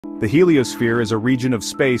The heliosphere is a region of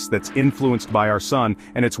space that's influenced by our sun,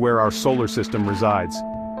 and it's where our solar system resides.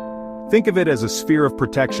 Think of it as a sphere of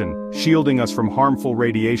protection, shielding us from harmful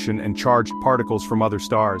radiation and charged particles from other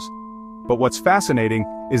stars. But what's fascinating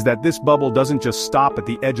is that this bubble doesn't just stop at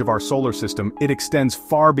the edge of our solar system, it extends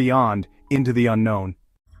far beyond, into the unknown.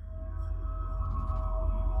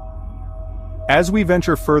 As we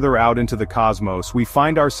venture further out into the cosmos, we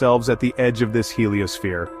find ourselves at the edge of this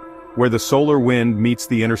heliosphere, where the solar wind meets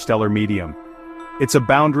the interstellar medium. It's a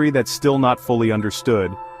boundary that's still not fully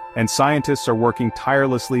understood, and scientists are working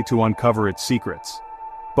tirelessly to uncover its secrets.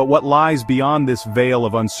 But what lies beyond this veil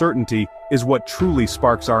of uncertainty is what truly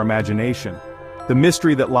sparks our imagination. The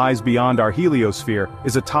mystery that lies beyond our heliosphere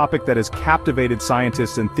is a topic that has captivated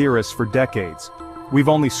scientists and theorists for decades. We've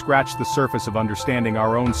only scratched the surface of understanding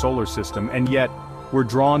our own solar system, and yet, we're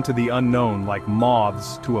drawn to the unknown like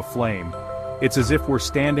moths to a flame. It's as if we're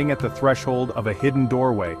standing at the threshold of a hidden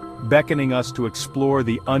doorway, beckoning us to explore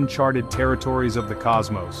the uncharted territories of the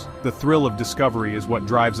cosmos. The thrill of discovery is what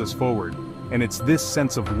drives us forward, and it's this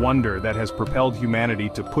sense of wonder that has propelled humanity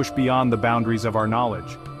to push beyond the boundaries of our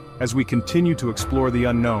knowledge. As we continue to explore the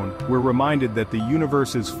unknown, we're reminded that the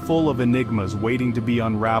universe is full of enigmas waiting to be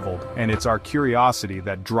unraveled, and it's our curiosity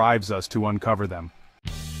that drives us to uncover them.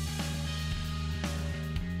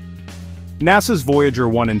 NASA's Voyager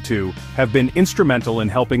 1 and 2 have been instrumental in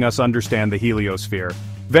helping us understand the heliosphere,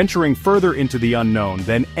 venturing further into the unknown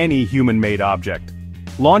than any human-made object.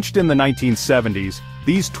 Launched in the 1970s,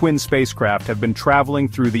 these twin spacecraft have been traveling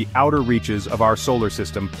through the outer reaches of our solar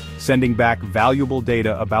system, sending back valuable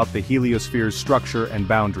data about the heliosphere's structure and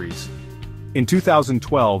boundaries. In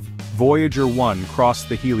 2012, Voyager 1 crossed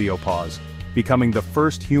the heliopause, becoming the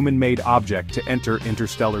first human-made object to enter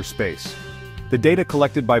interstellar space. The data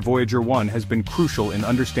collected by Voyager 1 has been crucial in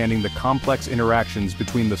understanding the complex interactions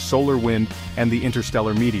between the solar wind and the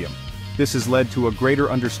interstellar medium. This has led to a greater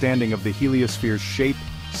understanding of the heliosphere's shape,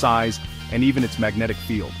 size, and even its magnetic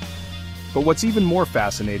field. But what's even more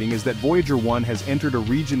fascinating is that Voyager 1 has entered a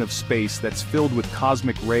region of space that's filled with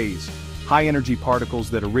cosmic rays, high-energy particles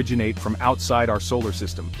that originate from outside our solar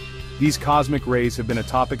system. These cosmic rays have been a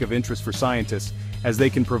topic of interest for scientists, as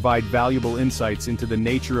they can provide valuable insights into the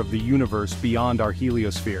nature of the universe beyond our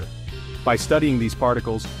heliosphere. By studying these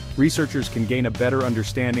particles, researchers can gain a better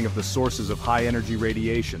understanding of the sources of high-energy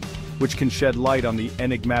radiation, which can shed light on the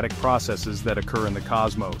enigmatic processes that occur in the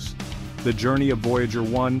cosmos. The journey of Voyager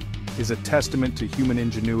 1 is a testament to human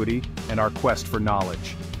ingenuity and our quest for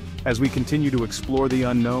knowledge. As we continue to explore the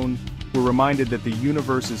unknown, we're reminded that the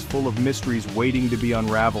universe is full of mysteries waiting to be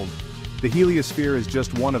unraveled. The heliosphere is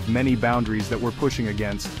just one of many boundaries that we're pushing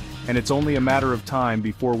against, and it's only a matter of time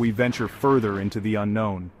before we venture further into the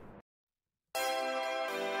unknown.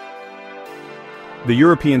 The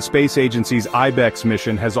European Space Agency's IBEX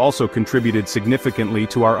mission has also contributed significantly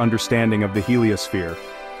to our understanding of the heliosphere.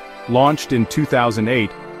 Launched in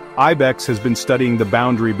 2008, IBEX has been studying the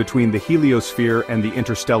boundary between the heliosphere and the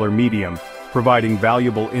interstellar medium, providing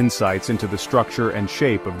valuable insights into the structure and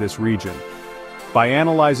shape of this region. By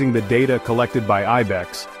analyzing the data collected by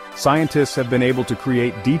IBEX, scientists have been able to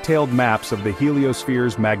create detailed maps of the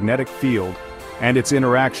heliosphere's magnetic field and its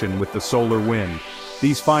interaction with the solar wind.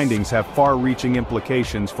 These findings have far-reaching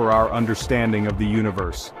implications for our understanding of the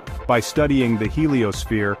universe. By studying the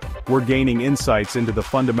heliosphere, we're gaining insights into the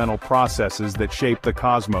fundamental processes that shape the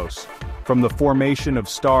cosmos. From the formation of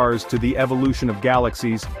stars to the evolution of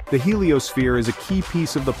galaxies, the heliosphere is a key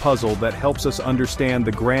piece of the puzzle that helps us understand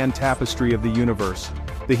the grand tapestry of the universe.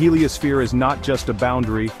 The heliosphere is not just a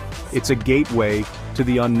boundary, it's a gateway to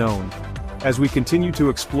the unknown. As we continue to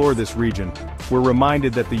explore this region, we're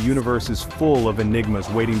reminded that the universe is full of enigmas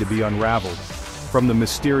waiting to be unraveled. From the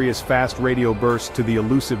mysterious fast radio bursts to the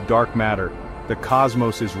elusive dark matter, the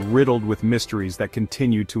cosmos is riddled with mysteries that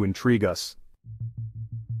continue to intrigue us.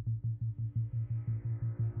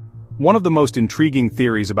 One of the most intriguing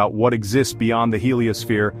theories about what exists beyond the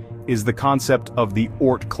heliosphere is the concept of the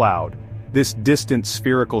Oort Cloud. This distant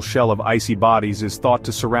spherical shell of icy bodies is thought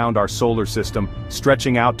to surround our solar system,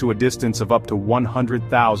 stretching out to a distance of up to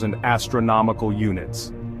 100,000 astronomical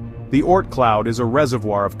units. The Oort Cloud is a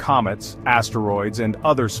reservoir of comets, asteroids, and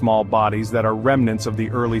other small bodies that are remnants of the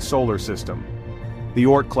early solar system. The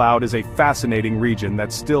Oort Cloud is a fascinating region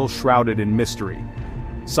that's still shrouded in mystery.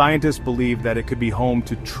 Scientists believe that it could be home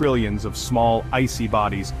to trillions of small, icy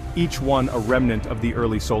bodies, each one a remnant of the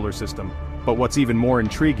early solar system. But what's even more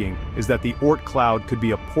intriguing is that the Oort Cloud could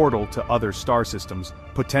be a portal to other star systems,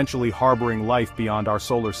 potentially harboring life beyond our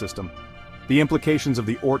solar system. The implications of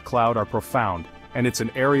the Oort Cloud are profound, and it's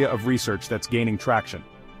an area of research that's gaining traction.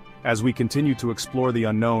 As we continue to explore the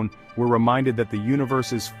unknown, we're reminded that the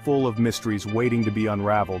universe is full of mysteries waiting to be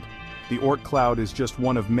unraveled. The Oort Cloud is just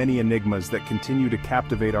one of many enigmas that continue to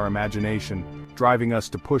captivate our imagination, driving us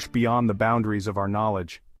to push beyond the boundaries of our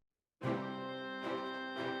knowledge.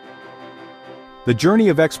 The journey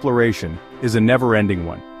of exploration is a never-ending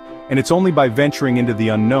one, and it's only by venturing into the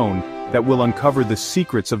unknown that we'll uncover the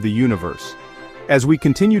secrets of the universe. As we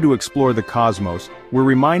continue to explore the cosmos, we're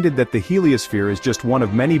reminded that the heliosphere is just one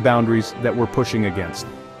of many boundaries that we're pushing against.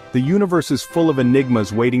 The universe is full of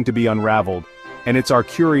enigmas waiting to be unraveled, and it's our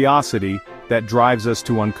curiosity that drives us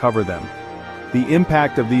to uncover them. The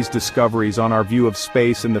impact of these discoveries on our view of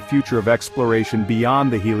space and the future of exploration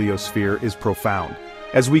beyond the heliosphere is profound.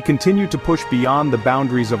 As we continue to push beyond the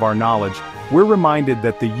boundaries of our knowledge, we're reminded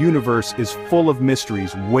that the universe is full of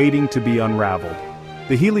mysteries waiting to be unraveled.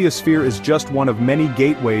 The heliosphere is just one of many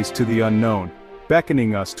gateways to the unknown,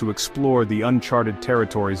 beckoning us to explore the uncharted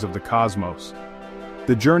territories of the cosmos.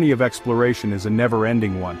 The journey of exploration is a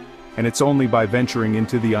never-ending one, and it's only by venturing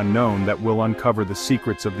into the unknown that we'll uncover the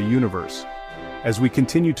secrets of the universe. As we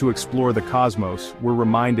continue to explore the cosmos, we're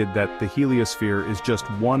reminded that the heliosphere is just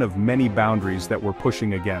one of many boundaries that we're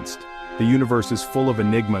pushing against. The universe is full of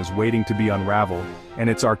enigmas waiting to be unraveled, and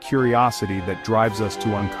it's our curiosity that drives us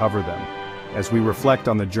to uncover them. As we reflect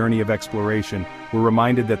on the journey of exploration, we're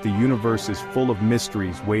reminded that the universe is full of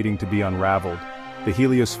mysteries waiting to be unraveled. The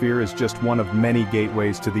heliosphere is just one of many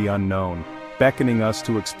gateways to the unknown, beckoning us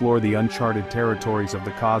to explore the uncharted territories of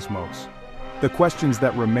the cosmos. The questions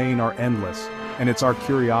that remain are endless, and it's our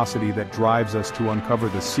curiosity that drives us to uncover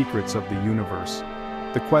the secrets of the universe.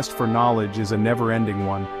 The quest for knowledge is a never-ending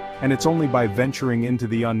one, and it's only by venturing into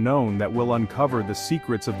the unknown that we'll uncover the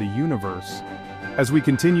secrets of the universe. As we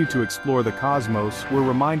continue to explore the cosmos, we're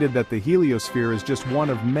reminded that the heliosphere is just one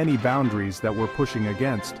of many boundaries that we're pushing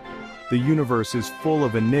against. The universe is full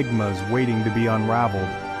of enigmas waiting to be unraveled,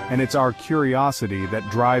 and it's our curiosity that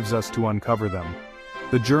drives us to uncover them.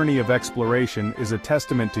 The journey of exploration is a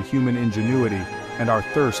testament to human ingenuity and our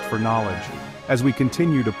thirst for knowledge. As we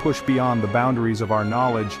continue to push beyond the boundaries of our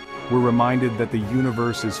knowledge, we're reminded that the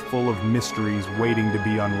universe is full of mysteries waiting to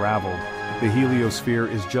be unraveled. The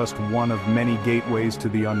heliosphere is just one of many gateways to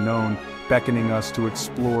the unknown, beckoning us to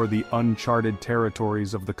explore the uncharted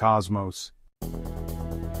territories of the cosmos.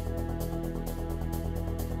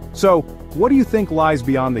 So, what do you think lies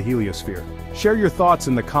beyond the heliosphere? Share your thoughts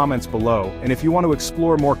in the comments below, and if you want to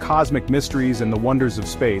explore more cosmic mysteries and the wonders of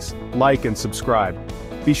space, like and subscribe.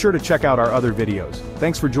 Be sure to check out our other videos.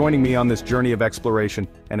 Thanks for joining me on this journey of exploration,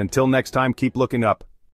 and until next time, keep looking up.